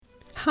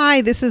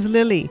Hi, this is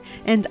Lily,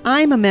 and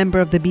I'm a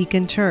member of the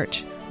Beacon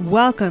Church.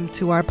 Welcome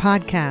to our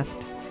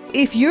podcast.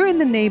 If you're in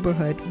the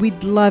neighborhood,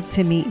 we'd love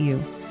to meet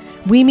you.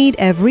 We meet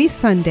every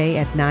Sunday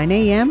at 9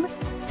 a.m.,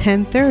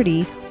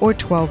 10:30, or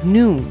 12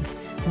 noon.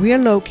 We are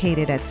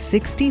located at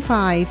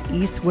 65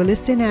 East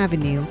Williston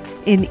Avenue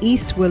in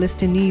East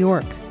Williston, New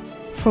York.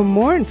 For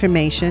more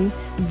information,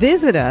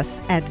 visit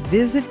us at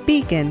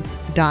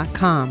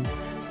visitbeacon.com.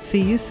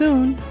 See you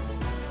soon.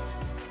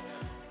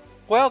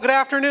 Well, good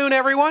afternoon,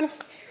 everyone.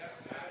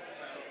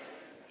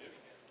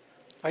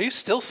 Are you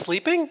still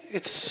sleeping?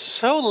 It's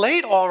so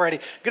late already.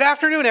 Good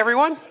afternoon,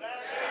 everyone.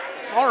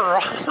 All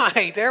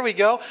right, there we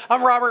go.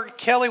 I'm Robert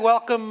Kelly.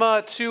 Welcome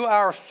to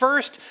our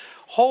first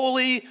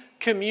Holy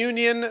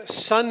Communion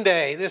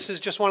Sunday. This is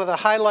just one of the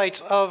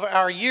highlights of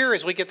our year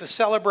as we get to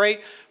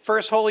celebrate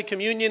First Holy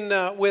Communion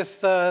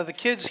with the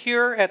kids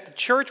here at the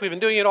church. We've been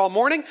doing it all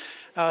morning.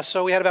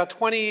 So we had about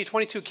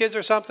 22 kids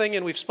or something,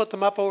 and we've split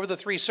them up over the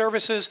three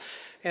services.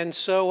 And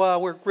so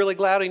we're really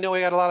glad. We know we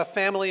got a lot of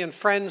family and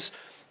friends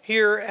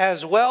here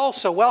as well.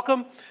 So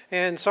welcome,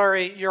 and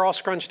sorry you're all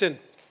scrunched in.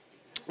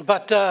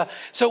 But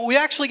so we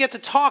actually get to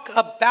talk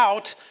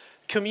about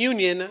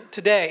communion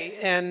today.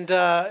 And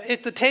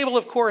the table,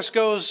 of course,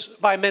 goes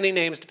by many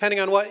names,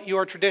 depending on what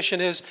your tradition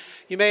is.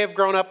 You may have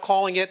grown up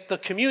calling it the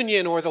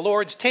communion or the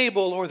Lord's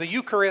table or the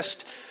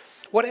Eucharist.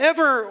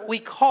 Whatever we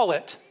call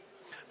it,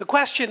 the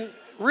question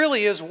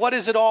really is, what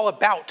is it all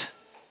about?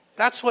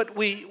 That's what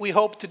we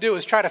hope to do,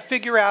 is try to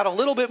figure out a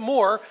little bit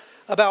more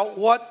about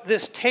what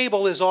this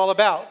table is all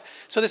about.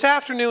 So this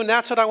afternoon,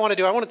 that's what I want to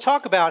do. I want to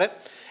talk about it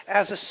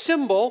as a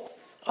symbol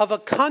of a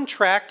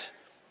contract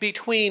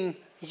between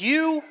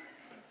you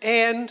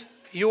and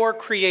your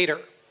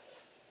Creator.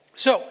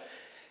 So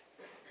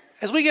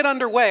as we get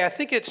underway, I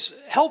think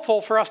it's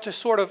helpful for us to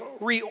sort of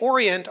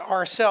reorient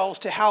ourselves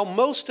to how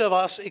most of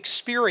us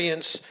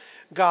experience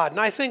God.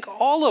 And I think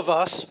all of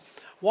us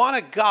want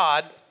a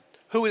God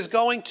who is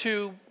going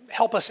to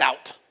help us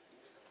out.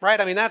 Right?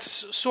 I mean,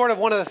 that's sort of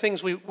one of the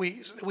things we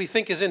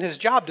think is in his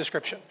job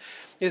description,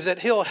 is that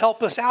he'll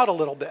help us out a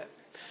little bit.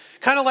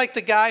 Kind of like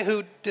the guy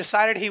who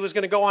decided he was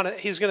going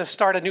to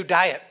start a new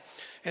diet.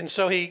 And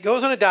so he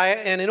goes on a diet,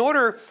 and in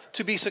order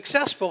to be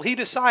successful, he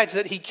decides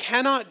that he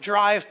cannot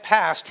drive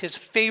past his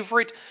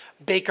favorite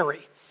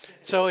bakery.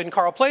 So in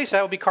Carl Place,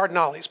 that would be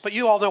Cardinale's, but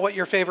you all know what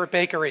your favorite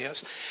bakery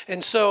is.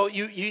 And so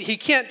he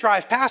can't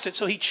drive past it,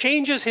 so he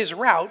changes his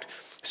route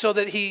so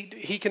that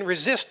he can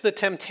resist the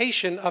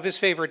temptation of his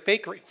favorite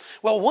bakery.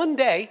 Well, one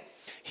day,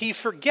 he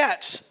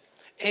forgets,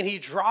 and he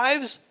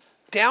drives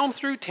down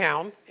through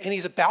town, and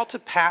he's about to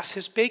pass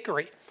his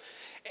bakery.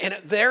 And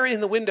there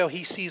in the window,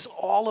 he sees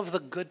all of the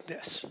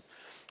goodness,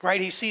 right?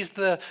 He sees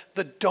the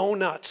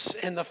donuts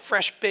and the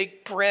fresh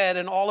baked bread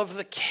and all of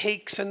the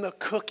cakes and the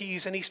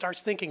cookies, and he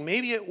starts thinking,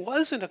 maybe it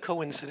wasn't a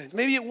coincidence.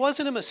 Maybe it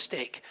wasn't a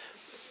mistake.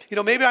 You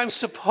know, maybe I'm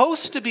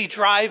supposed to be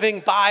driving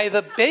by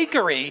the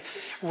bakery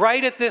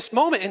right at this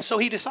moment. And so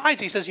he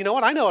decides, he says, you know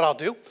what, I know what I'll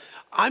do.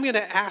 I'm going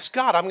to ask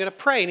God, I'm going to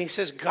pray. And he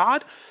says,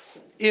 God,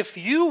 if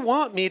you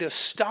want me to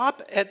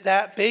stop at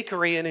that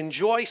bakery and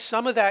enjoy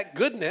some of that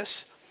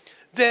goodness,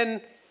 then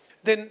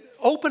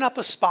open up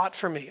a spot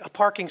for me, a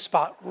parking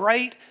spot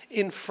right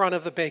in front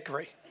of the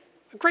bakery.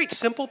 A great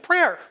simple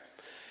prayer.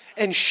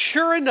 And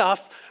sure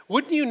enough,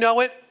 wouldn't you know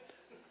it,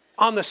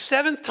 on the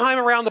seventh time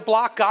around the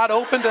block, God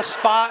opened a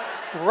spot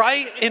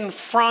right in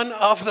front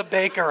of the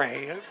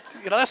bakery.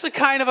 You know, that's the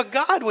kind of a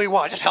God we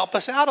want. Just help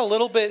us out a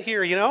little bit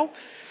here, you know.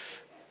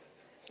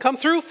 Come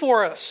through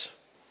for us.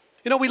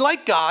 You know, we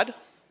like God.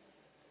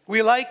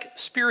 We like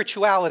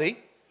spirituality.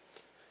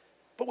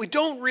 But we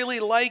don't really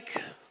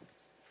like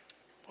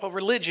a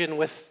religion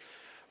with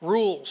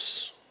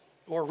rules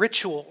or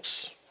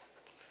rituals.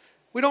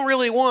 We don't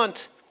really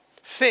want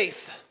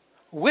faith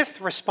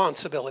with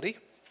responsibility.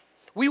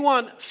 We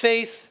want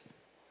faith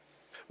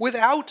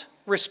without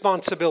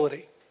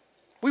responsibility.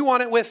 We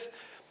want it with,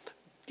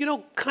 you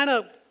know, kind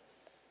of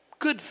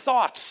good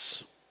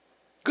thoughts,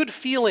 good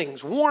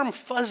feelings, warm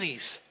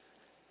fuzzies.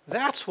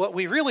 That's what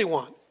we really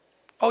want.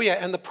 Oh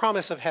yeah, and the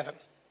promise of heaven.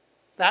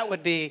 That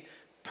would be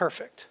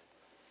perfect.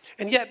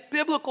 And yet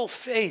biblical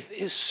faith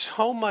is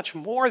so much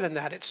more than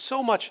that. It's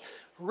so much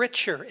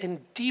richer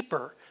and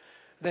deeper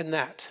than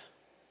that.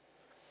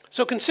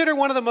 So consider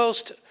one of the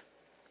most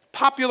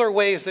popular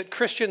ways that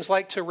Christians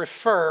like to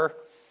refer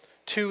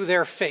to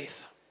their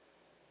faith.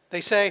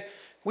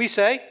 We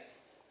say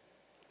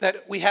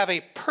that we have a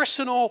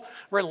personal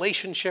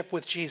relationship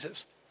with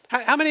Jesus.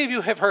 How many of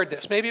you have heard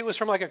this? Maybe it was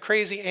from like a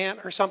crazy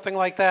aunt or something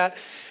like that.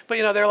 But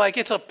you know, they're like,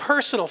 it's a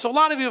personal. So a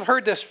lot of you have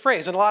heard this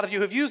phrase, and a lot of you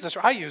have used this,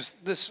 or I use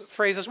this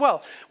phrase as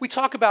well. We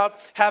talk about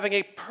having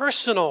a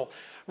personal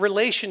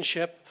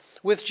relationship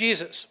with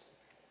Jesus.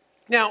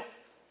 Now,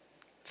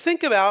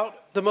 think about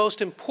the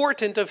most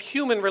important of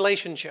human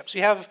relationships.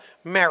 You have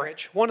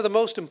marriage, one of the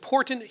most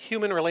important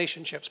human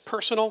relationships,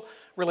 personal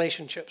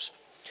relationships.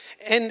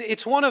 And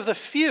it's one of the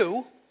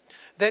few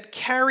that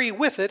carry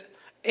with it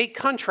a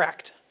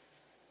contract.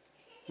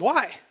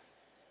 Why?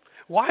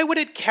 Why would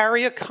it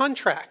carry a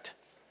contract?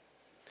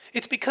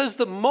 It's because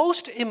the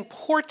most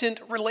important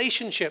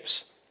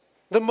relationships,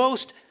 the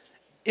most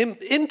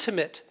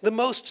intimate, the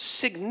most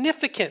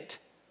significant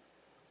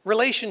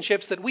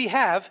relationships that we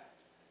have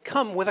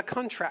come with a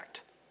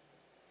contract.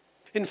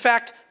 In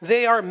fact,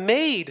 they are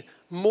made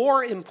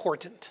more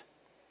important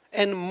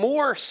and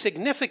more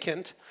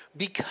significant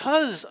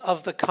because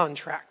of the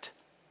contract.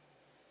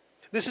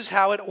 This is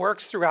how it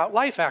works throughout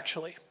life,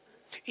 actually.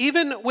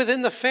 Even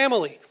within the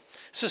family,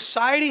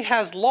 society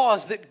has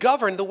laws that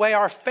govern the way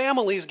our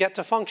families get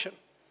to function.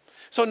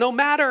 So no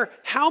matter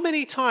how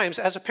many times,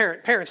 as a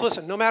parents,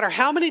 listen, no matter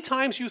how many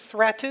times you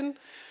threaten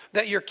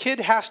that your kid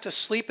has to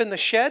sleep in the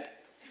shed,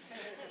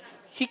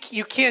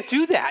 you can't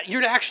do that.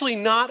 You're actually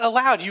not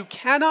allowed. You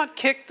cannot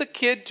kick the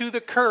kid to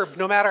the curb,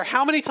 no matter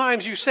how many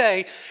times you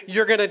say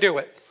you're going to do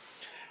it.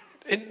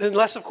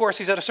 Unless, of course,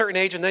 he's at a certain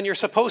age, and then you're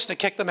supposed to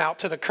kick them out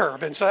to the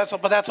curb. And so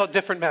that's a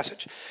different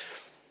message.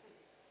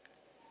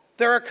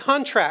 There are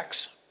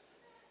contracts,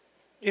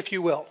 if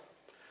you will,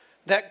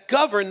 that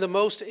govern the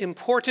most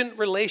important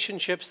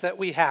relationships that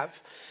we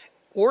have.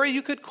 Or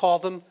you could call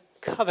them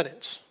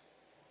covenants.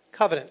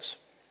 Covenants,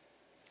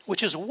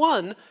 which is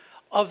one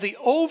of the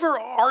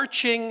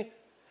overarching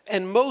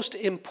and most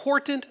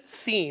important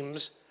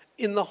themes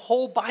in the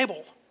whole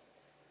Bible.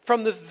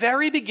 From the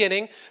very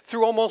beginning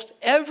through almost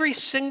every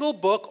single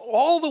book,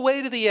 all the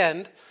way to the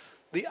end,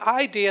 the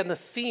idea and the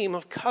theme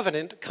of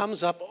covenant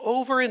comes up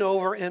over and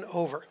over and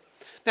over.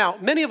 Now,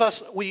 many of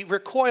us, we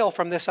recoil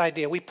from this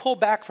idea. We pull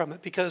back from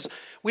it because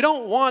we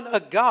don't want a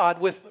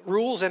God with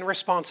rules and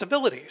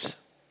responsibilities.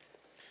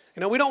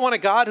 We don't want a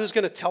God who's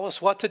going to tell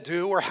us what to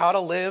do or how to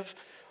live,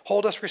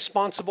 hold us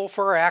responsible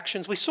for our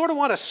actions. We sort of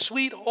want a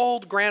sweet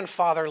old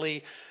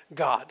grandfatherly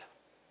God.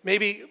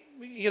 Maybe,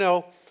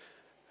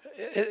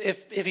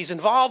 if he's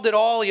involved at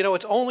all,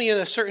 it's only in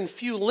a certain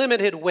few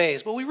limited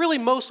ways. But we really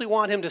mostly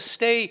want him to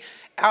stay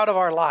out of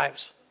our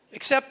lives.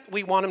 Except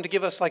we want him to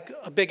give us like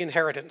a big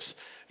inheritance,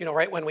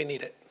 right when we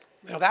need it.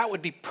 That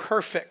would be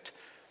perfect.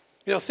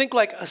 Think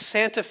like a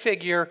Santa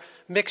figure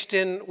mixed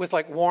in with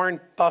like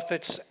Warren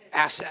Buffett's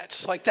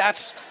assets. Like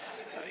that's,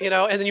 and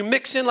then you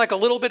mix in like a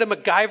little bit of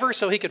MacGyver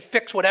so he could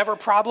fix whatever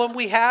problem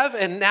we have.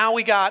 And now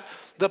we got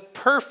the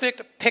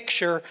perfect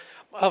picture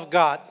of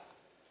God.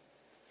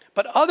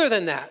 But other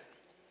than that,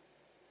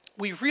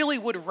 we really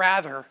would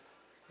rather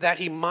that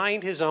he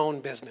mind his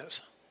own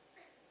business.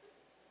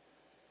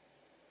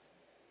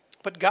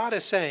 But God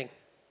is saying,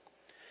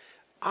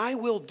 I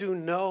will do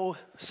no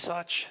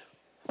such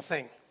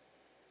thing.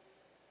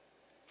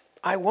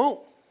 I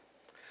won't.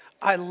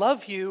 I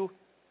love you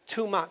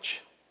too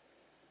much.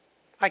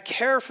 I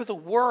care for the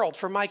world,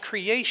 for my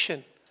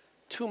creation,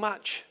 too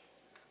much.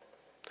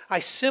 I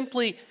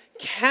simply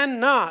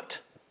cannot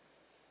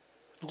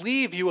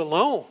leave you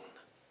alone.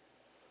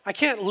 I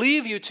can't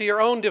leave you to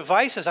your own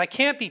devices. I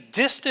can't be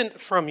distant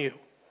from you.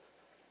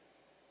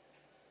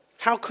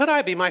 How could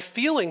I be? My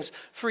feelings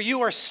for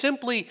you are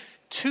simply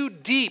too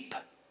deep.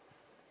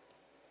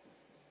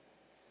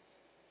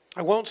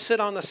 I won't sit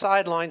on the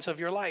sidelines of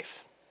your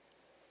life.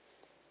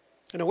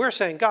 We're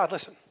saying, God,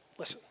 listen.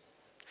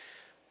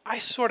 I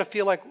sort of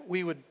feel like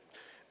we would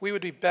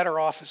be better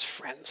off as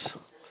friends.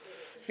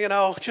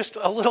 Just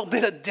a little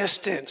bit of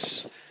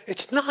distance.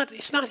 It's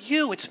not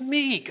you, it's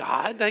me,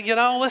 God.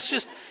 Let's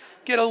just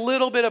get a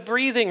little bit of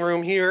breathing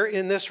room here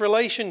in this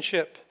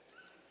relationship.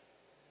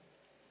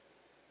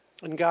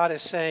 And God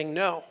is saying,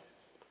 no.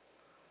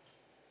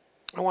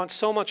 I want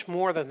so much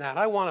more than that.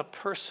 I want a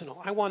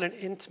personal, I want an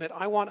intimate,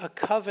 I want a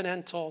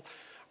covenantal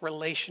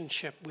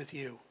relationship with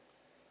you.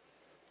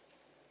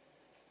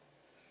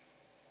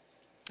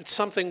 It's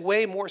something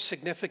way more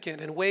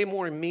significant and way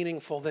more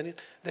meaningful than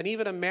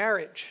even a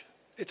marriage.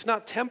 It's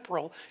not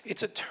temporal,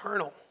 it's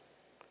eternal.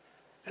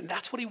 And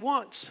that's what he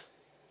wants.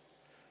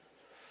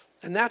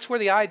 And that's where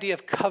the idea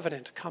of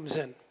covenant comes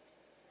in.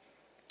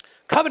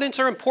 Covenants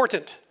are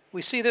important.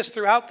 We see this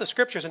throughout the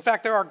scriptures. In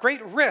fact, there are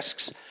great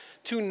risks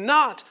to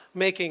not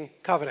making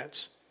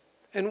covenants.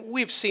 And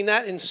we've seen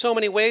that in so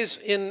many ways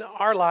in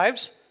our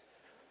lives.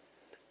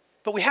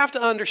 But we have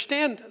to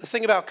understand the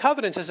thing about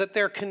covenants is that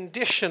they're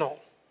conditional.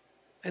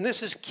 And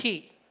this is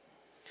key.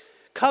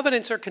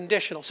 Covenants are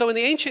conditional. So in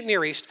the ancient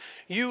Near East,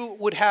 you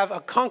would have a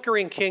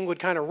conquering king would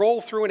kind of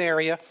roll through an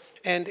area,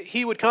 and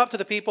he would come up to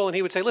the people and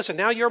he would say, listen,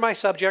 now you're my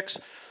subjects,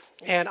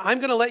 and I'm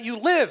going to let you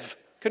live.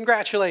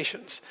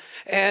 Congratulations.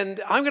 And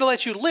I'm going to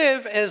let you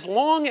live as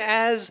long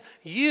as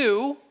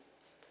you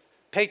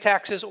pay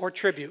taxes or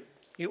tribute.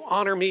 You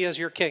honor me as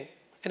your king.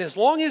 And as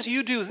long as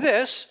you do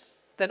this,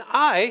 then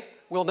I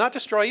will not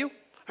destroy you.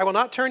 I will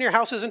not turn your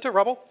houses into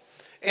rubble.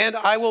 And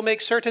I will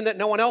make certain that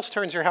no one else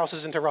turns your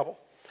houses into rubble.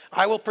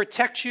 I will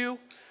protect you.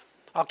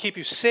 I'll keep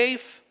you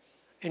safe.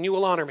 And you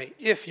will honor me.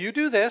 If you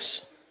do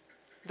this,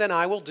 then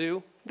I will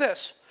do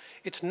this.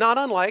 It's not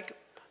unlike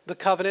the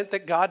covenant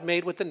that God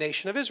made with the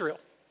nation of Israel.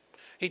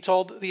 He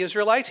told the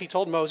Israelites, he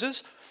told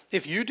Moses,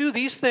 if you do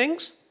these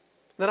things,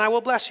 then I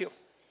will bless you.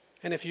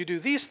 And if you do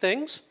these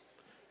things,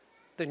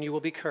 then you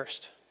will be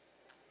cursed.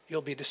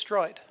 You'll be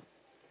destroyed.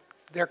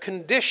 They're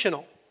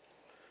conditional.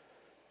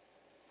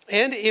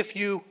 And if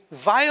you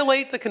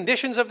violate the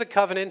conditions of the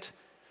covenant,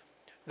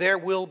 there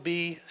will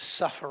be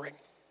suffering,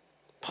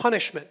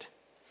 punishment,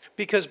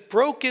 because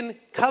broken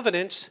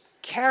covenants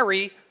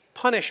carry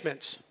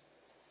punishments.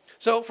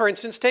 So, for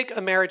instance, take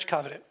a marriage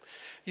covenant.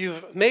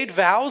 You've made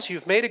vows,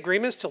 you've made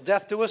agreements till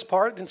death do us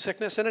part, in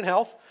sickness and in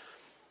health.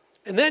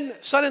 And then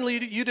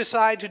suddenly you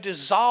decide to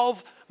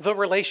dissolve the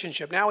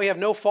relationship. Now we have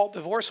no fault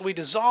divorce, so we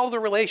dissolve the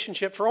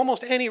relationship for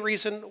almost any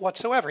reason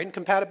whatsoever,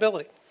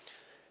 incompatibility.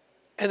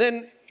 And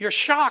then you're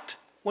shocked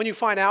when you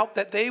find out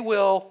that they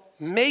will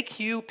make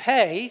you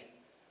pay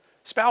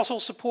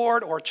spousal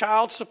support or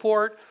child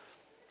support,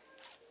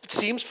 it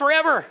seems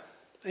forever.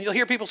 And you'll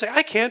hear people say,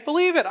 I can't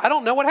believe it. I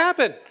don't know what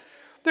happened.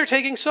 They're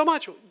taking so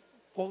much.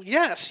 Well,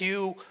 yes,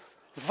 you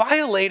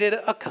violated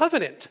a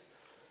covenant.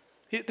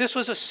 This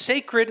was a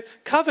sacred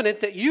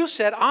covenant that you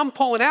said, I'm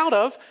pulling out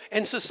of,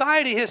 and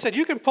society has said,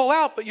 you can pull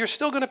out, but you're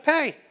still going to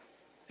pay.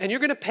 And you're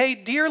going to pay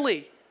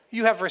dearly.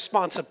 You have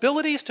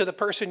responsibilities to the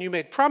person you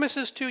made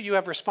promises to. You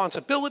have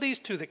responsibilities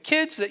to the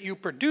kids that you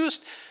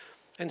produced.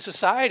 And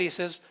society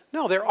says,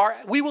 no,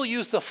 we will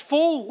use the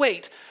full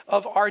weight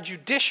of our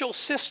judicial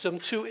system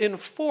to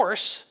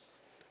enforce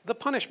the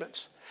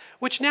punishments.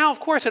 Which now,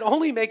 of course, it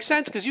only makes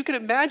sense because you can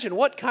imagine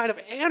what kind of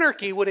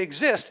anarchy would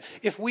exist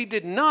if we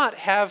did not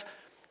have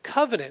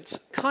covenants,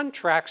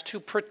 contracts to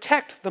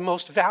protect the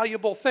most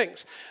valuable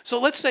things. So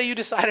let's say you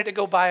decided to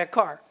go buy a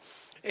car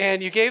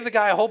and you gave the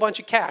guy a whole bunch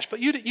of cash, but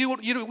you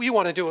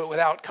want to do it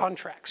without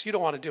contracts. You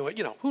don't want to do it.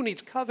 Who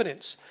needs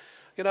covenants?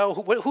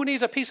 Who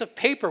needs a piece of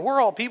paper?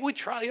 We're all people. We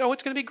try,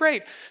 it's going to be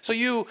great. So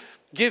you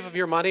give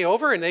your money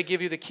over and they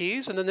give you the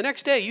keys. And then the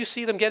next day you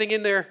see them getting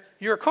in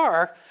your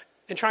car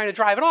and trying to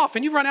drive it off.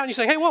 And you run out and you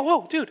say, hey,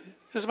 whoa, dude,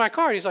 this is my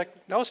car. And he's like,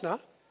 no, it's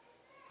not.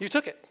 You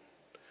took it.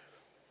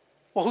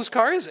 Well, whose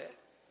car is it?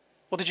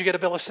 Well, did you get a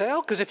bill of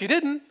sale? Because if you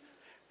didn't,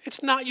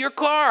 it's not your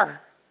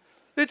car.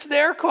 It's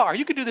their car.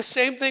 You could do the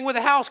same thing with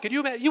a house. Could you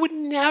imagine? You would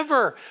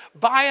never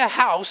buy a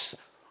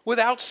house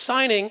without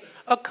signing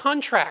a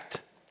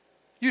contract.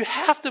 You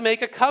have to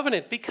make a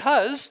covenant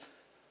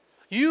because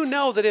you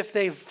know that if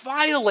they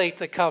violate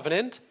the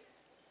covenant,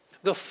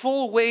 the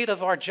full weight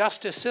of our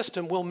justice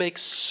system will make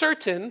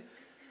certain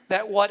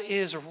that what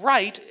is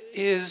right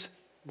is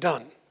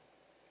done.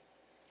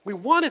 We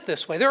want it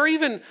this way. There are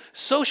even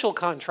social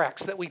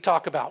contracts that we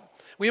talk about.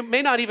 We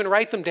may not even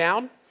write them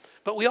down,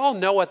 but we all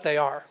know what they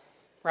are,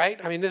 right?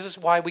 I mean, this is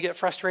why we get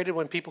frustrated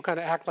when people kind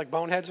of act like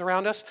boneheads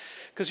around us,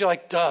 because you're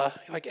like, duh,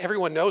 like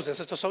everyone knows this.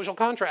 It's a social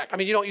contract. I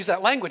mean, you don't use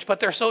that language, but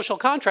they're social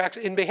contracts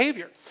in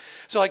behavior.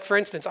 So like, for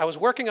instance, I was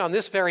working on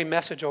this very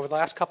message over the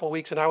last couple of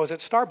weeks, and I was at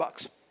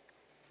Starbucks.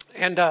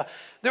 And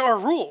there are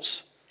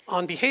rules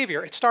on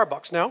behavior at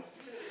Starbucks, no?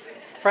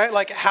 Right?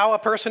 Like how a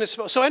person is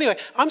supposed. So anyway,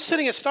 I'm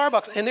sitting at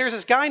Starbucks, and there's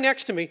this guy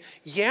next to me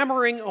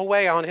yammering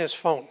away on his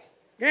phone.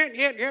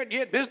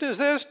 Yeah, business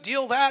this,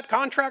 deal that,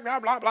 contract, blah,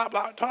 blah, blah,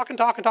 blah, talking.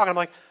 I'm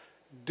like,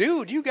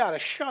 dude, you got to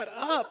shut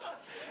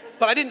up.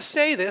 But I didn't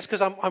say this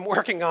because I'm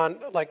working on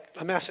like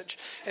a message.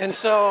 And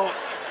so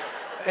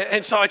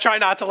I try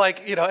not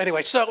to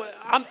anyway. So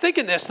I'm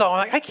thinking this though, I'm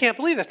like, I can't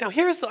believe this. Now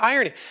here's the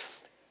irony.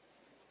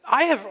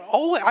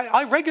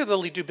 I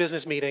regularly do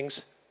business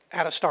meetings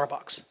at a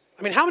Starbucks.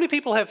 I mean, how many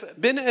people have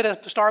been at a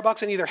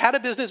Starbucks and either had a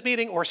business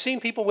meeting or seen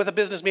people with a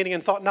business meeting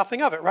and thought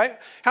nothing of it, right?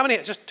 How many?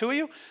 Just two of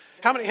you?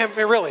 How many have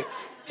really?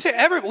 See,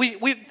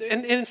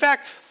 in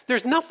fact,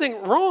 there's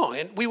nothing wrong,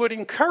 and we would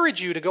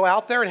encourage you to go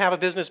out there and have a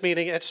business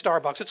meeting at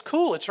Starbucks. It's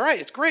cool, it's right,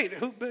 it's great.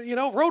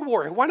 Road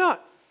warrior, why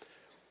not?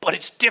 But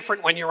it's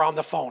different when you're on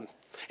the phone.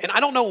 And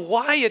I don't know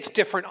why it's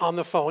different on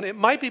the phone. It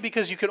might be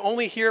because you can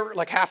only hear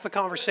like half the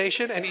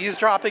conversation and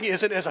eavesdropping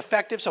isn't as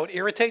effective, so it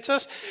irritates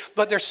us.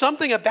 But there's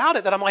something about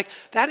it that I'm like,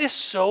 that is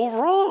so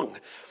wrong.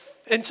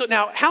 And so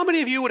now, how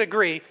many of you would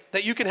agree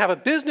that you can have a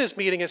business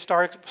meeting at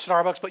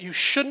Starbucks, but you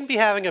shouldn't be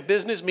having a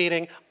business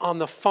meeting on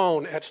the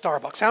phone at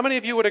Starbucks? How many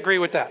of you would agree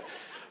with that?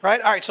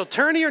 Right? All right, so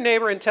turn to your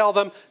neighbor and tell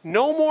them,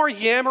 no more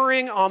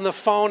yammering on the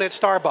phone at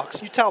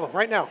Starbucks. You tell them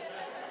right now.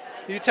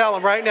 You tell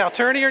them right now.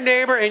 Turn to your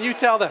neighbor and you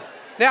tell them.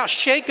 Now,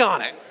 shake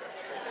on it.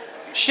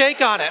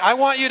 Shake on it. I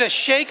want you to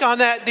shake on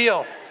that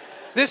deal.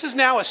 This is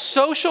now a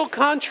social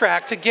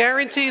contract to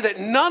guarantee that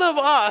none of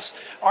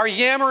us are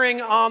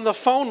yammering on the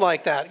phone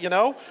like that,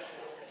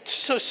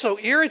 So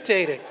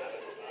irritating.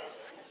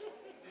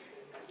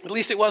 At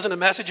least it wasn't a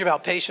message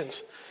about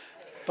patience,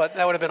 but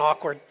that would have been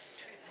awkward.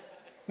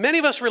 Many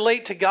of us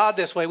relate to God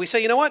this way. We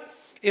say, you know what?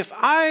 If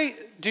I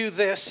do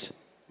this,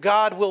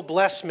 God will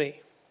bless me.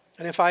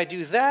 And if I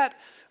do that,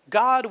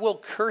 God will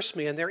curse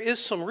me. And there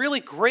is some really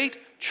great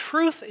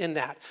truth in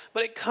that,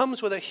 but it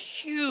comes with a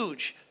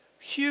huge,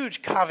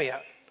 huge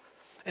caveat.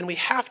 And we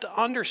have to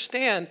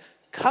understand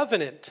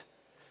covenant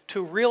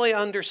to really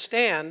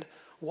understand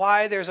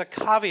why there's a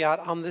caveat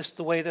on this,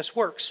 the way this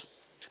works.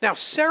 Now,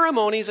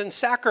 ceremonies and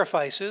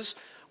sacrifices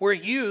were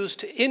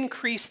used to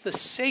increase the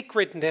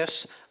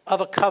sacredness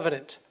of a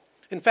covenant.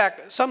 In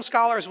fact, some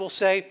scholars will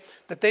say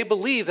that they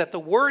believe that the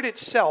word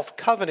itself,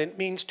 covenant,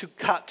 means to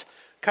cut.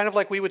 Kind of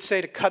like we would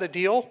say to cut a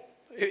deal.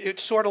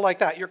 It's sort of like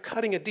that. You're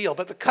cutting a deal,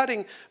 but the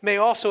cutting may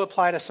also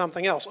apply to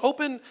something else.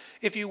 Open,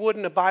 if you would,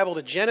 in a Bible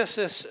to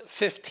Genesis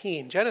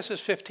 15. Genesis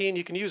 15,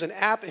 you can use an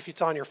app if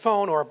it's on your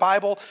phone, or a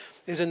Bible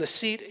is in the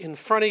seat in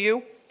front of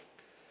you.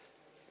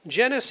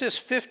 Genesis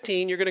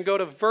 15, you're going to go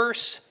to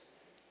verse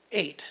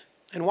 8.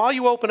 And while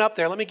you open up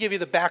there, let me give you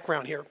the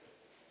background here.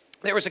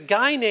 There was a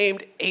guy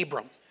named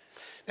Abram.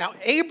 Now,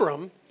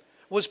 Abram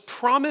was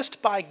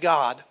promised by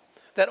God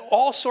that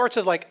all sorts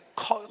of like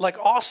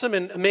awesome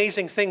and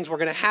amazing things were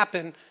going to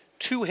happen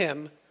to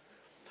him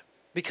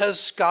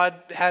because God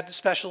had a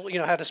special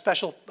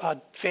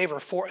favor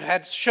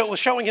was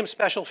showing him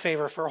special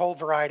favor for a whole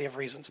variety of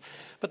reasons.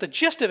 But the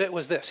gist of it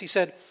was this. He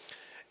said,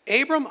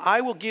 Abram,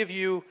 I will give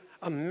you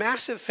a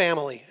massive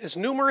family, as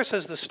numerous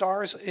as the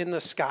stars in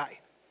the sky.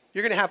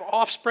 You're going to have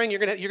offspring. You're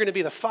going to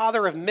be the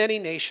father of many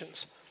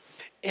nations.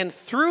 And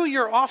through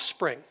your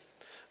offspring,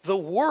 the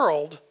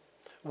world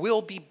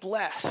will be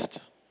blessed.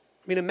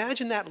 I mean,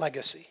 imagine that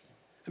legacy.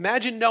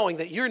 Imagine knowing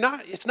that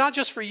it's not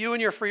just for you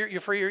and your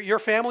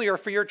family or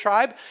for your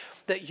tribe,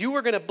 that you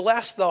are going to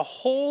bless the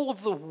whole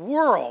of the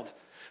world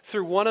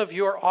through one of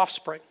your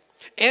offspring.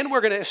 And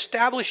we're going to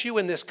establish you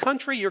in this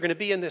country. You're going to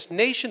be in this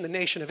nation, the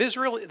nation of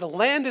Israel. The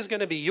land is going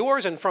to be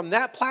yours. And from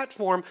that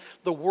platform,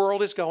 the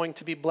world is going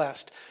to be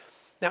blessed.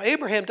 Now,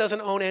 Abraham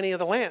doesn't own any of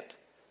the land.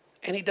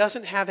 And he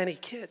doesn't have any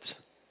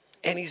kids.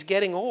 And he's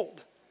getting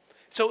old.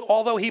 So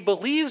although he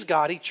believes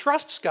God, he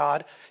trusts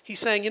God, he's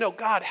saying,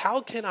 God,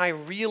 how can I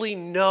really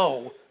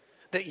know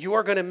that you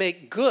are going to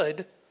make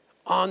good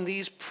on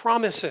these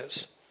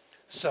promises?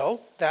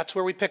 So that's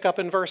where we pick up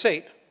in verse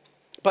 8.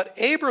 But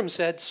Abram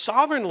said,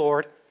 Sovereign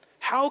Lord,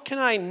 how can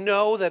I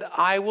know that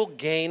I will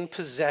gain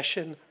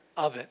possession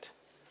of it?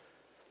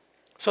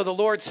 So the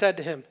Lord said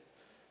to him,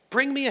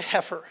 Bring me a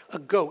heifer, a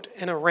goat,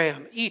 and a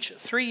ram, each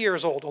 3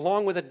 years old,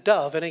 along with a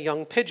dove and a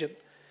young pigeon.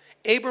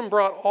 Abram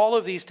brought all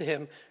of these to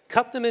him,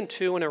 cut them in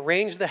two, and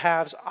arranged the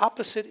halves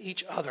opposite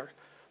each other.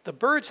 The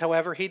birds,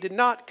 however, he did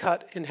not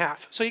cut in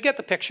half. So you get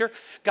the picture.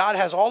 God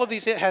has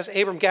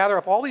Abram gather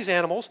up all these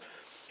animals,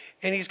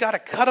 and he's got to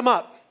cut them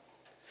up.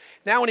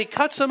 Now, when he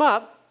cuts them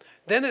up,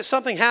 then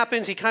something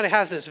happens. He kind of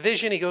has this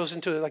vision. He goes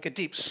into like a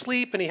deep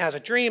sleep, and he has a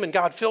dream, and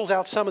God fills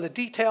out some of the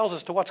details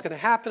as to what's going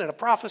to happen, and a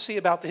prophecy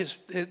about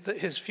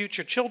his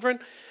future children.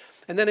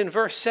 And then in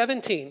verse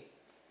 17,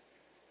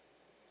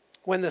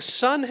 when the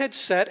sun had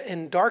set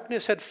and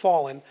darkness had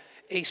fallen,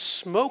 a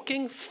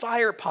smoking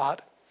firepot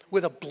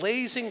with a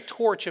blazing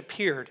torch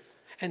appeared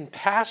and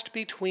passed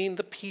between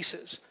the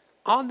pieces.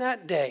 On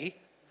that day,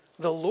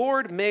 the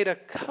Lord made a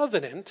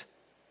covenant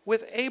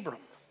with Abram.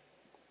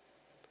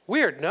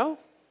 Weird, no?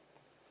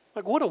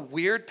 Like, what a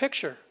weird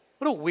picture.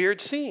 What a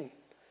weird scene.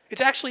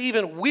 It's actually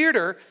even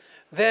weirder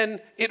than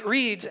it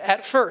reads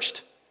at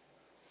first.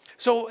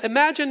 So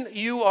imagine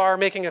you are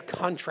making a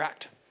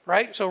contract,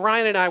 right? So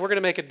Ryan and I, we're going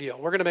to make a deal.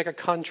 We're going to make a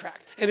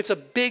contract. And it's a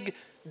big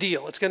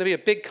deal. It's going to be a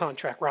big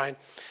contract, Ryan.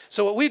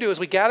 So what we do is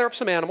we gather up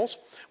some animals.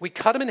 We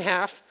cut them in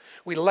half.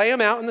 We lay them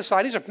out on the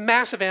side. These are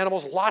massive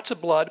animals, lots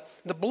of blood.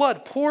 The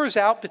blood pours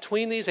out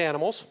between these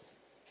animals.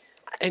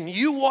 And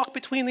you walk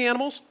between the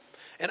animals.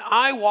 And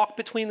I walk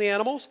between the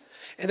animals.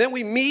 And then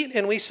we meet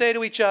and we say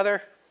to each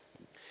other,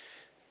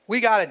 we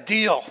got a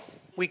deal.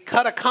 We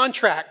cut a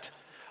contract.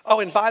 Oh,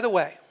 and by the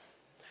way,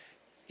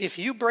 if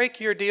you break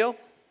your deal,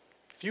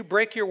 if you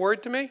break your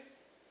word to me,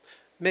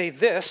 may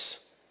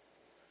this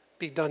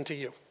be done to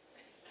you.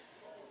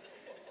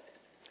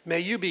 May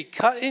you be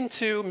cut in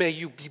two, may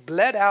you be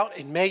bled out,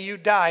 and may you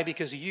die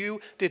because you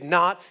did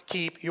not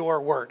keep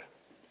your word.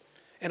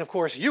 And of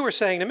course, you were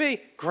saying to me,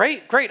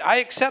 great, I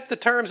accept the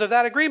terms of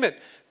that agreement.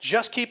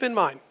 Just keep in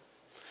mind,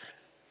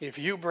 if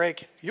you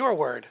break your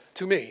word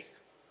to me,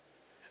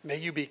 may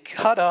you be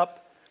cut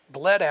up,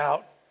 bled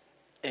out,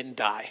 and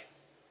die.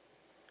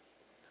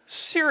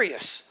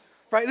 Serious.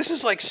 Right, this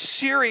is like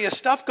serious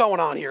stuff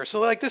going on here. So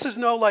like this is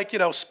no like,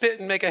 spit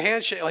and make a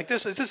handshake. Like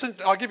this isn't,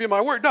 I'll give you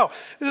my word. No,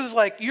 this is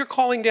like you're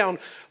calling down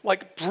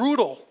like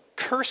brutal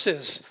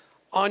curses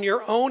on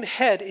your own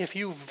head if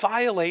you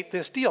violate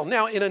this deal.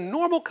 Now, in a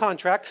normal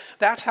contract,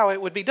 that's how it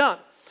would be done.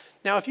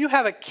 Now, if you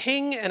have a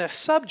king and a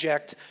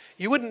subject,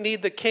 you wouldn't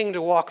need the king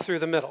to walk through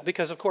the middle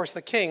because, of course,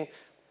 the king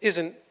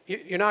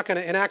you're not going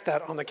to enact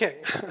that on the king.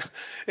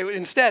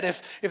 Instead,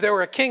 if there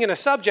were a king and a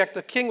subject,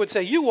 the king would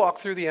say, you walk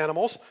through the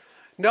animals,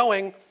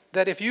 knowing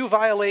that if you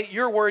violate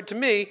your word to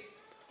me,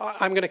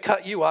 I'm going to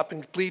cut you up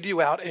and bleed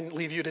you out and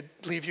leave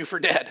you for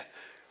dead.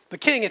 The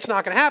king, it's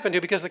not going to happen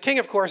to because the king,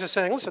 of course, is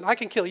saying, listen, I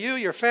can kill you,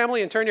 your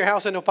family, and turn your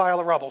house into a pile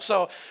of rubble.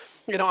 So,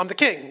 I'm the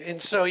king. And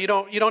so you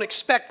don't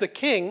expect the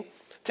king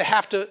to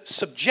have to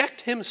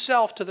subject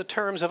himself to the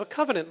terms of a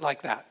covenant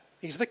like that.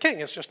 He's the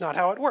king. It's just not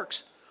how it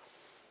works.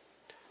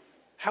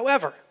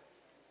 However,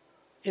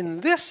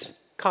 in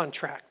this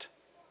contract,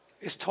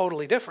 it's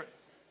totally different.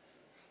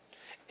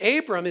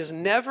 Abram is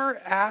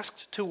never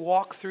asked to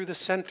walk through the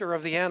center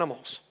of the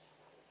animals.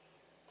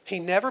 He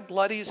never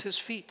bloodies his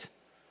feet.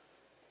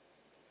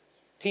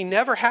 He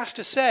never has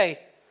to say,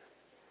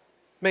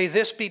 may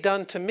this be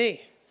done to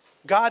me.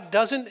 God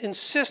doesn't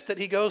insist that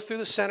he goes through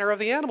the center of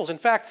the animals. In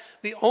fact,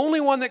 the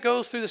only one that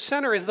goes through the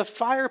center is the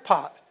fire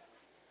pot,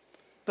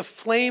 the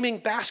flaming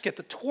basket,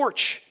 the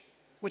torch,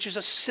 which is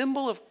a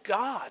symbol of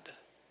God.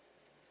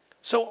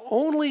 So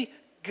only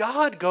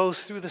God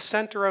goes through the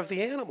center of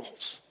the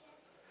animals.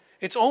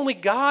 It's only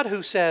God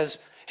who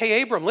says,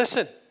 hey, Abram,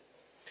 listen,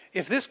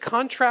 if this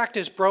contract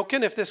is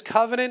broken, if this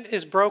covenant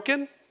is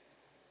broken,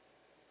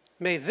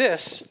 may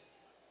this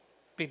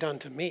be done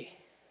to me.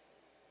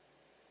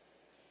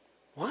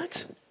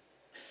 What?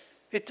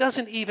 It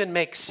doesn't even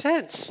make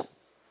sense.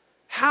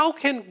 How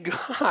can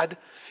God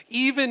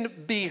even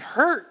be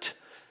hurt?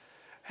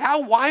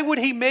 Why would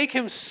he make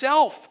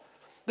himself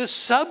the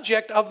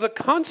subject of the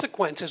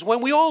consequences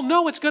when we all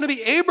know it's going to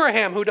be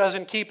Abraham who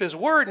doesn't keep his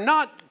word,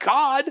 not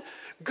God?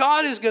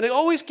 God is going to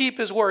always keep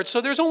his word. So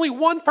there's only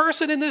one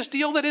person in this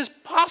deal that is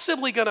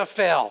possibly going to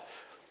fail.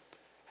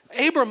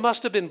 Abram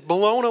must have been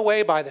blown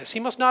away by this. He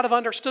must not have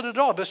understood it at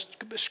all, but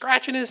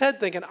scratching his head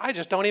thinking, I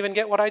just don't even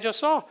get what I just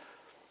saw.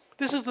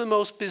 This is the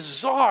most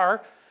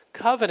bizarre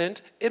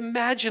covenant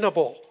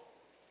imaginable.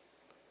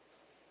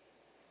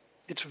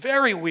 It's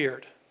very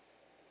weird.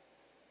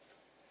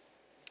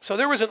 So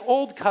there was an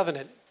old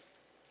covenant,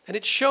 and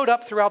it showed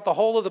up throughout the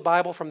whole of the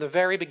Bible from the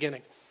very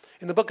beginning.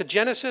 In the book of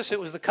Genesis, it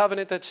was the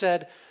covenant that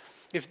said,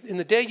 if in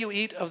the day you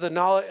eat of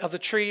the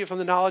tree from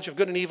the knowledge of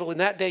good and evil, in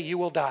that day you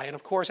will die. And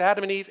of course,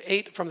 Adam and Eve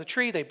ate from the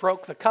tree, they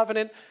broke the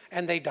covenant,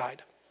 and they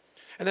died.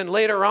 And then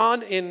later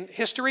on in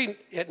history,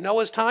 at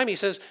Noah's time, he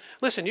says,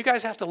 listen, you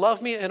guys have to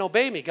love me and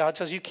obey me. God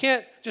says, you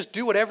can't just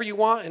do whatever you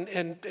want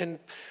and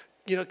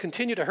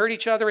continue to hurt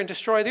each other and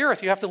destroy the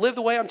earth. You have to live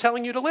the way I'm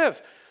telling you to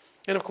live.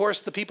 And of course,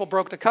 the people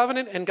broke the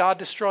covenant, and God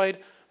destroyed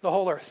the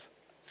whole earth.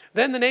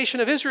 Then the nation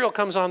of Israel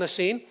comes on the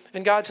scene,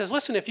 and God says,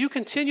 listen, if you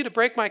continue to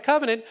break my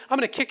covenant, I'm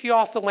going to kick you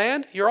off the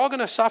land. You're all going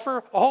to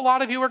suffer. A whole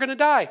lot of you are going to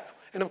die.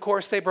 And of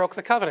course, they broke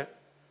the covenant.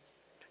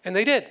 And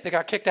they did. They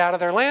got kicked out of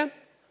their land.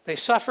 They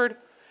suffered,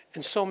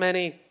 and so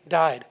many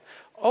died.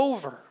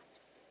 Over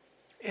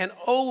and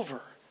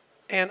over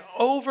and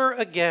over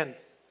again,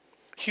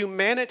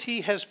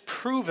 humanity has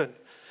proven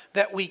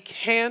that we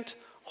can't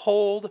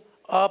hold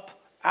up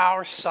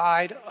our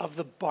side of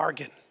the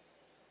bargain.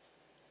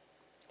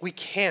 We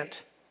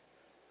can't.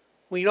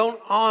 We don't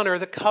honor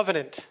the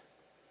covenant.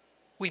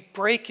 We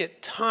break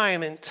it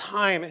time and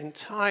time and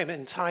time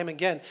and time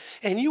again.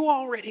 And you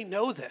already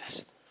know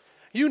this.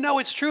 You know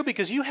it's true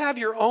because you have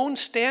your own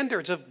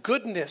standards of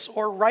goodness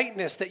or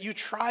rightness that you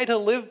try to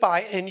live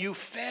by and you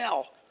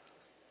fail.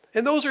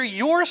 And those are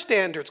your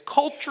standards,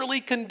 culturally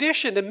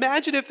conditioned.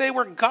 Imagine if they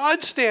were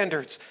God's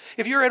standards.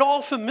 If you're at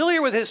all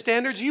familiar with his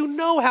standards, you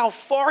know how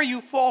far you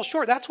fall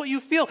short. That's what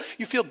you feel.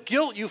 You feel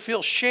guilt, you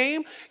feel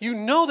shame. You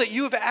know that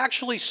you have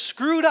actually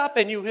screwed up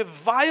and you have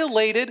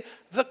violated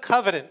the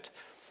covenant.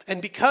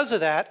 And because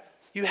of that,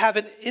 you have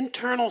an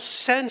internal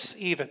sense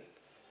even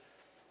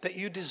that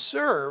you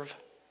deserve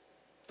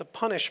the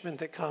punishment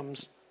that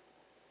comes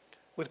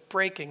with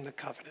breaking the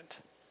covenant.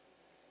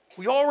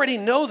 We already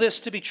know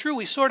this to be true.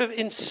 We sort of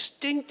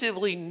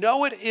instinctively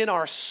know it in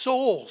our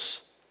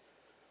souls.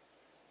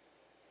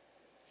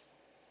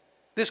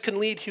 This can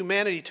lead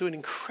humanity to an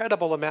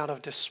incredible amount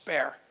of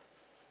despair,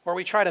 where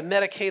we try to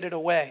medicate it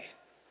away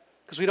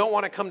because we don't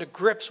want to come to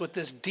grips with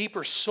this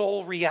deeper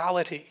soul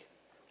reality.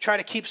 Try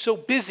to keep so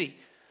busy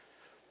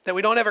that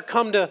we don't ever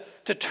come to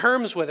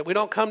terms with it. We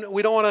don't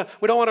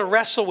want to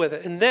wrestle with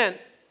it. And then,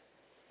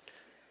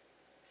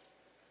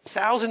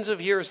 thousands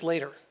of years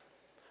later,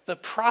 the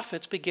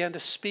prophets began to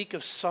speak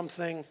of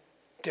something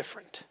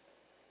different.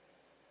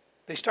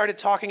 They started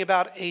talking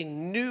about a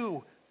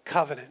new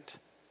covenant,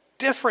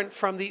 different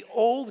from the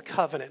old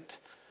covenant.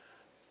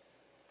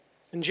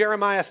 In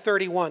Jeremiah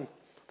 31,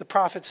 the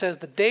prophet says,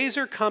 "The days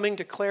are coming,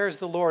 declares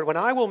the Lord, when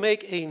I will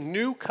make a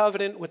new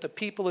covenant with the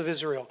people of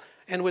Israel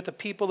and with the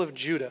people of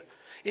Judah.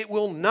 It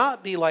will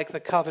not be like the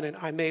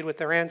covenant I made with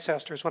their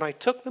ancestors when I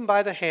took them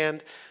by the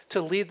hand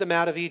to lead them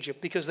out of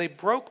Egypt, because they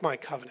broke my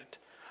covenant,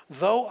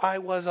 though I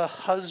was a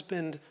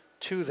husband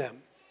to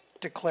them,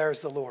 declares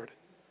the Lord.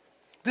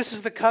 This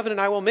is the covenant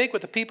I will make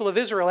with the people of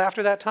Israel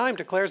after that time,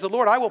 declares the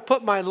Lord. I will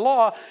put my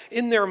law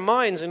in their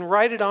minds and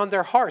write it on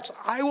their hearts.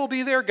 I will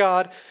be their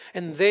God,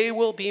 and they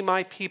will be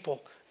my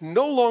people.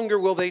 No longer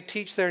will they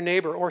teach their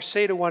neighbor or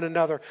say to one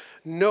another,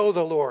 'Know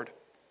the Lord,'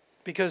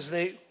 because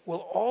they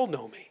will all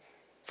know me,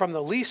 from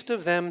the least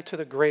of them to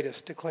the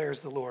greatest, declares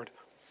the Lord.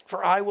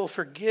 For I will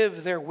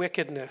forgive their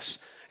wickedness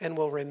and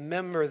will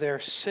remember their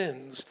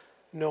sins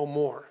no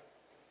more."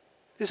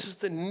 This is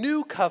the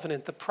new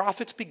covenant the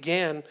prophets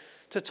began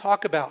to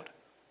talk about.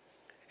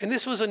 And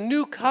this was a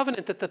new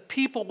covenant that the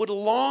people would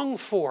long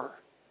for.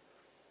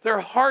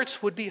 Their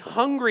hearts would be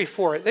hungry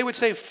for it. They would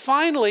say,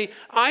 finally,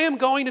 I am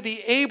going to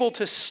be able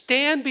to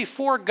stand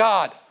before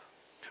God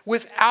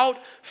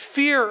without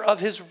fear of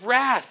his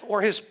wrath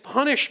or his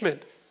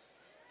punishment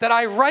that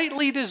I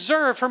rightly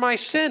deserve for my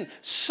sin.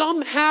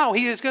 Somehow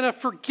he is going to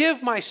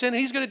forgive my sin,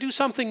 and he's going to do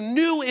something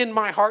new in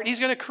my heart.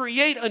 He's going to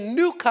create a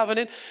new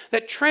covenant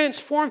that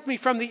transforms me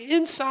from the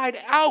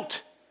inside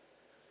out.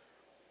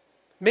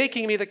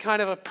 making me the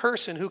kind of a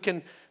person who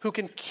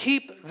can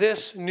keep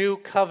this new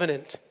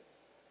covenant.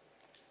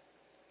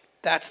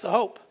 That's the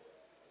hope.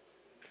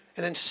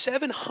 And then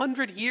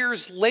 700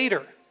 years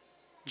later,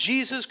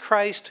 Jesus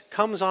Christ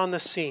comes on the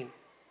scene.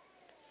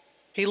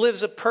 He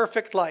lives a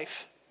perfect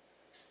life.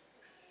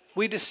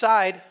 We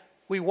decide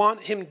we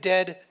want him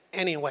dead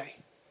anyway.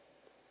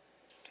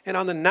 And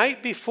on the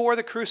night before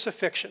the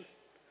crucifixion,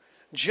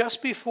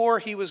 just before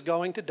he was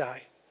going to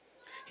die,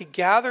 he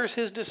gathers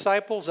his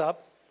disciples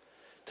up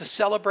to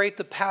celebrate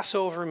the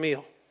Passover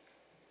meal.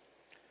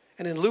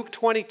 And in Luke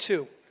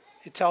 22,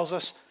 it tells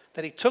us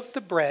that he took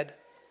the bread,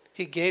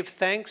 he gave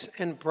thanks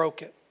and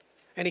broke it.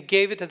 And he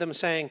gave it to them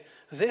saying,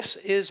 "This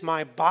is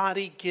my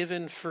body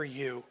given for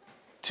you.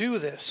 Do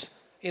this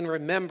in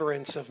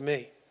remembrance of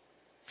me."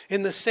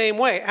 In the same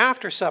way,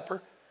 after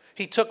supper,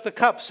 he took the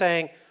cup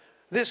saying,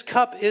 "This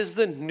cup is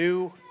the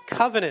new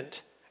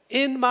covenant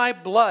in my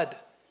blood,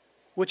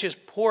 which is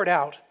poured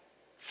out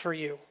for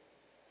you."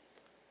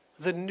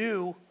 The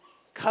new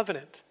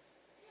covenant.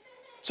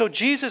 So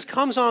Jesus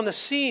comes on the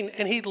scene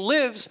and he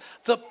lives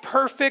the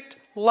perfect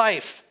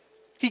life.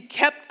 He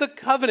kept the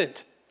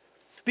covenant.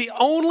 The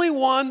only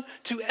one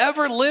to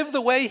ever live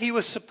the way he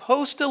was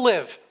supposed to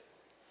live,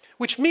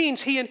 which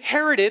means he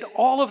inherited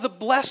all of the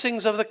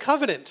blessings of the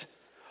covenant.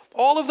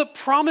 All of the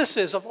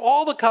promises of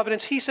all the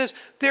covenants, he says,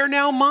 they're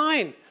now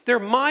mine. They're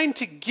mine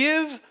to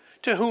give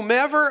to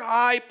whomever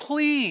I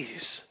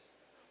please.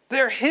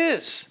 They're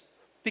his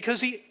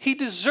because he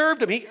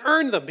deserved them. He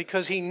earned them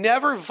because he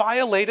never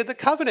violated the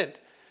covenant.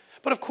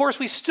 But of course,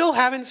 we still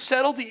haven't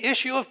settled the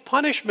issue of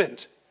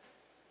punishment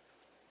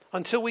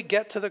until we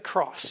get to the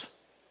cross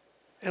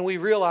and we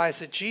realize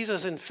that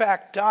Jesus, in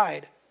fact,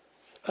 died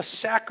a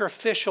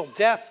sacrificial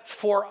death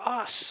for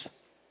us.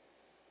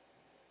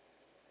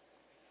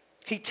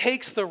 He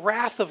takes the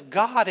wrath of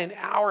God in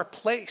our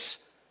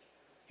place.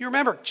 You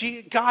remember,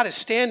 God is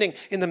standing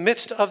in the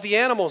midst of the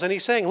animals and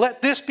he's saying,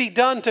 "Let this be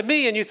done to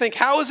me." And you think,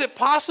 how is it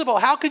possible?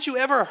 How could you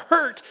ever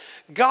hurt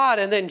God?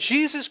 And then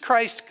Jesus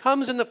Christ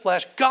comes in the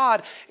flesh,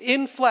 God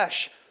in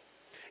flesh.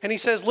 And he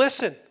says,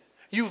 "Listen,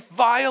 you've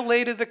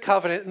violated the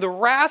covenant and the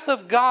wrath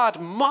of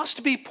God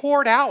must be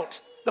poured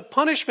out. The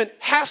punishment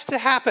has to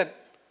happen.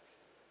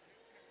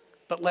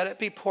 But let it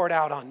be poured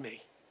out on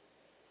me.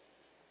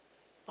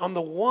 On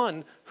the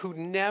one who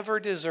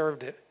never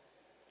deserved it.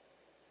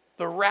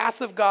 The wrath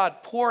of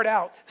God poured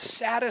out,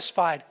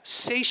 satisfied,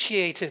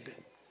 satiated.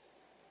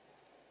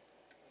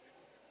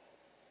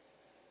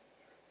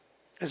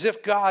 As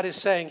if God is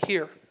saying,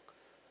 here,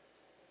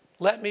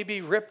 let me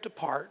be ripped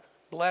apart,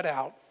 bled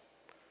out,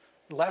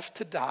 left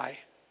to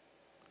die,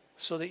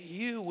 so that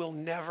you will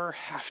never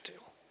have to."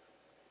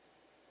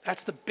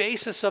 That's the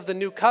basis of the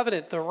new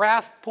covenant. The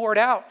wrath poured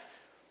out.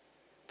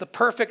 The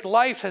perfect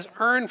life has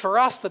earned for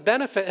us the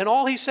benefit. And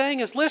all he's saying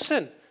is,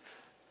 listen,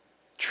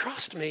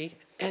 trust me,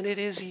 and it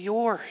is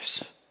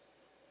yours.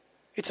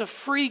 It's a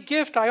free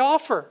gift I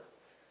offer.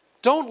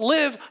 Don't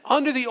live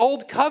under the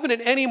old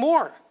covenant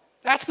anymore.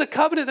 That's the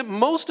covenant that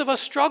most of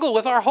us struggle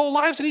with our whole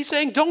lives. And he's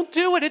saying, don't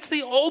do it. It's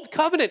the old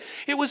covenant.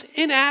 It was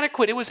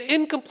inadequate. It was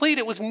incomplete.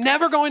 It was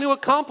never going to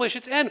accomplish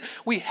its end.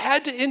 We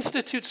had to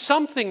institute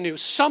something new,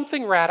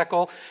 something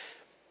radical.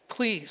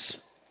 Please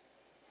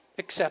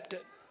accept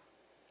it.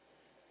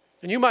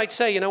 And you might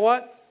say, you know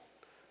what?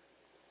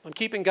 I'm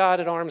keeping God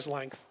at arm's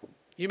length.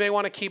 You may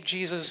want to keep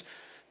Jesus,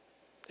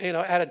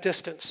 at a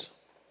distance.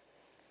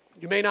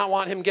 You may not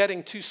want him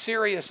getting too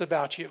serious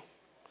about you.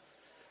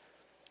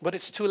 But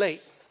it's too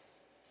late.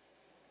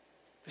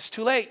 It's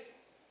too late.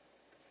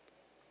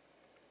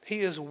 He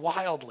is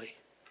wildly,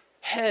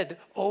 head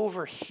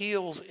over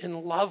heels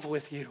in love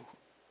with you.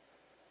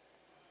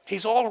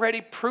 He's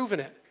already proven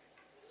it.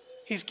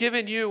 He's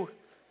given you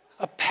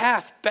a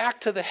path back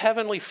to the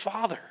Heavenly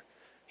Father.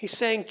 He's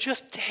saying,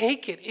 just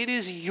take it. It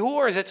is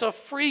yours. It's a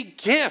free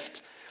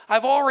gift.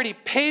 I've already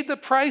paid the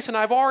price and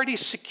I've already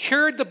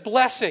secured the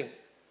blessing.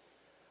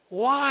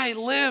 Why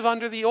live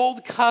under the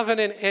old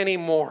covenant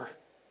anymore?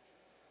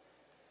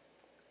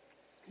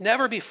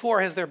 Never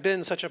before has there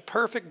been such a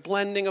perfect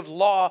blending of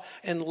law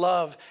and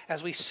love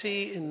as we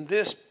see in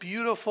this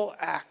beautiful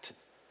act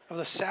of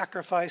the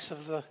sacrifice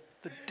of the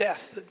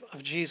death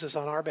of Jesus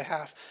on our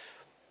behalf.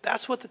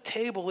 That's what the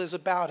table is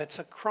about. It's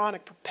a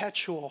chronic,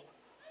 perpetual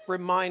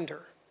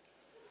reminder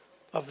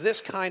of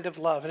this kind of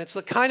love. And it's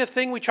the kind of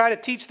thing we try to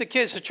teach the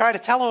kids, to try to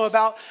tell them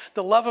about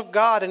the love of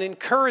God and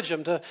encourage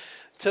them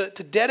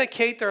to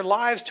dedicate their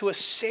lives to a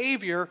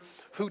Savior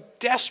who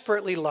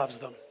desperately loves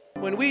them.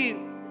 When we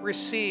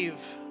receive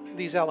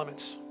these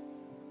elements,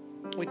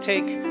 we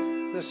take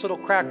this little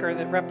cracker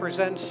that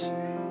represents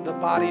the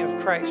body of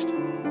Christ.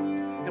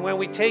 And when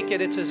we take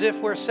it, it's as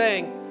if we're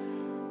saying,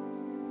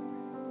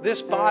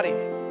 this body,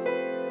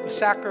 the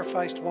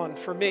sacrificed one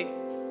for me,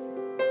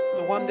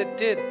 the one that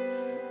did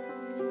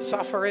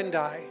suffer and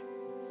die,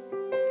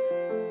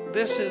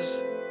 this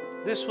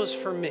was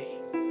for me.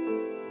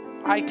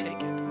 I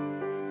take it.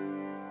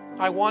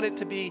 I want it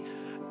to be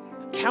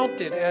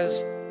counted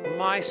as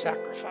my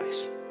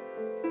sacrifice.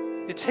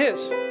 It's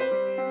his,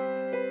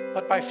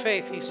 but by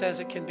faith he says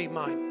it can be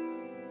mine.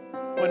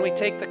 When we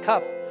take the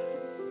cup,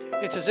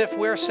 it's as if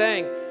we're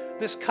saying,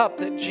 this cup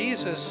that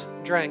Jesus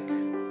drank,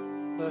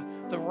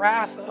 the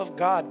wrath of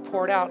God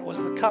poured out,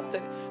 was the cup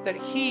that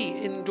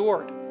he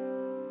endured.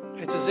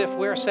 It's as if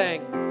we're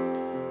saying,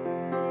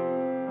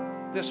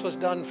 this was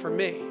done for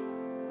me.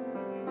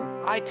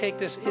 I take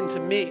this into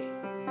me.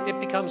 It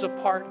becomes a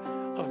part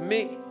of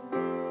me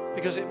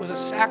because it was a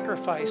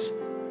sacrifice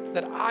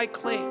that I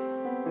claim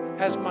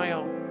as my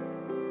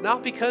own.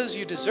 Not because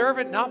you deserve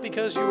it, not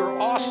because you are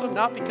awesome,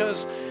 not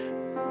because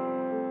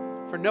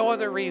for no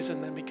other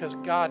reason than because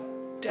God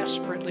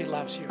desperately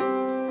loves you.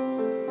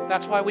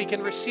 That's why we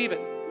can receive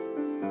it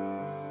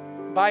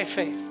by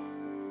faith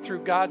through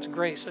God's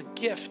grace, a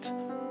gift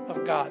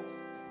of God.